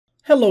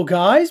Hello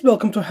guys,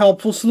 welcome to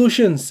Helpful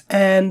Solutions,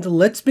 and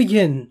let's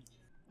begin.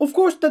 Of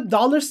course,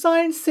 the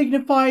 $sign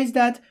signifies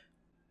that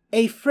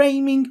a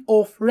framing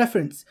of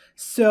reference.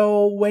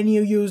 So when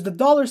you use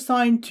the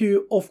 $sign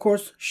to, of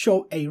course,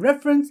 show a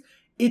reference,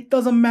 it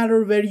doesn't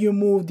matter where you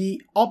move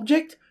the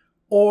object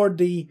or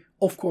the,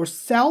 of course,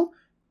 cell.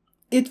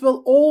 It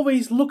will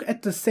always look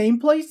at the same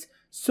place,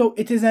 so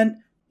it is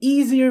an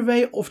easier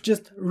way of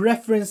just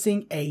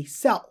referencing a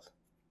cell.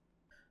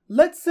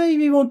 Let's say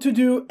we want to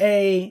do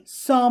a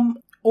sum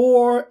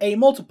or a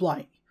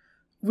multiply.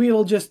 We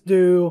will just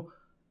do,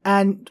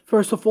 and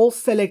first of all,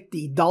 select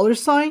the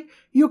 $sign.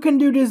 You can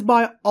do this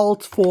by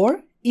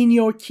Alt-4 in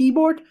your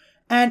keyboard.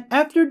 And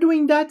after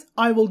doing that,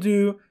 I will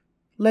do,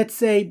 let's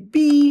say,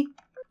 B.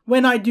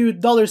 When I do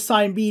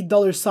 $sign B,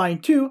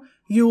 $2,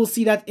 you will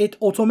see that it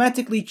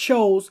automatically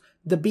chose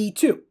the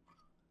B2.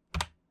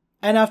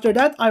 And after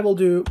that, I will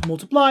do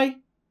multiply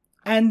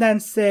and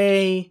then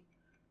say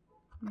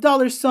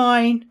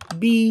 $sign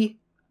B,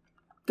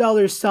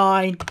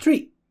 $sign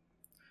 3.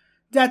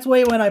 That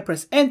way, when I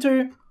press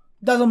enter,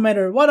 doesn't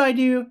matter what I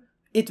do,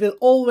 it will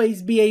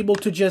always be able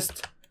to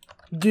just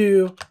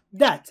do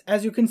that.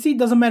 As you can see,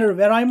 doesn't matter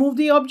where I move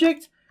the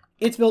object,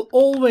 it will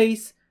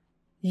always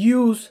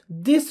use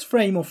this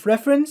frame of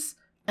reference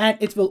and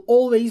it will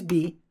always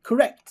be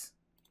correct.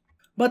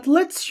 But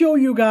let's show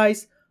you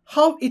guys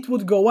how it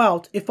would go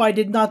out if I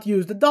did not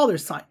use the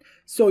 $sign,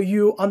 so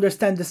you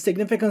understand the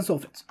significance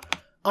of it.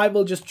 I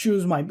will just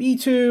choose my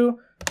B2,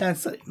 then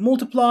select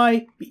multiply,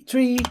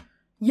 B3.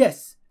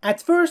 Yes,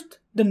 at first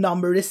the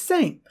number is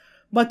same,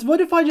 but what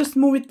if I just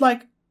move it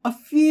like a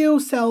few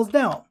cells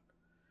down?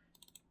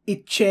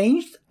 It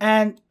changed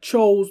and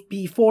chose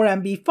B4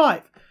 and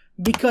B5.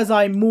 Because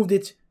I moved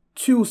it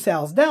 2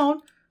 cells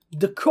down,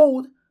 the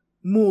code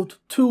moved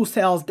 2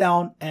 cells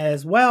down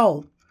as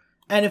well.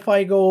 And if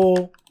I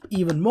go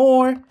even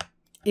more,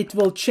 it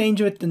will change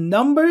with the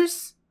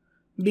numbers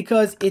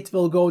because it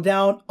will go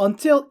down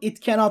until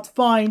it cannot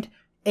find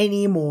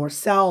any more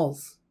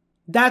cells.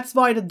 That's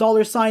why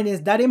the $sign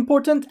is that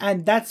important,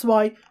 and that's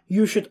why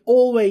you should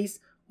always,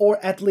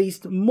 or at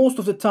least most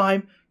of the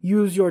time,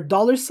 use your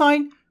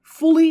 $sign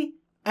fully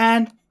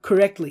and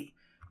correctly.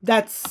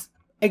 That's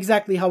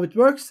exactly how it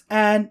works,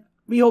 and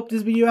we hope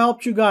this video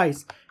helped you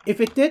guys.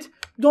 If it did,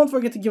 don't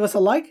forget to give us a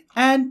like,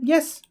 and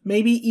yes,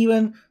 maybe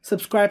even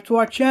subscribe to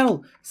our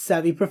channel,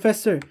 Savvy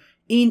Professor.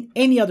 In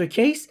any other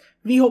case,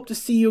 we hope to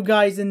see you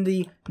guys in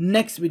the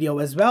next video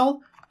as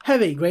well.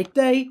 Have a great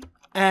day,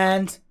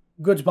 and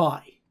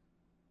goodbye.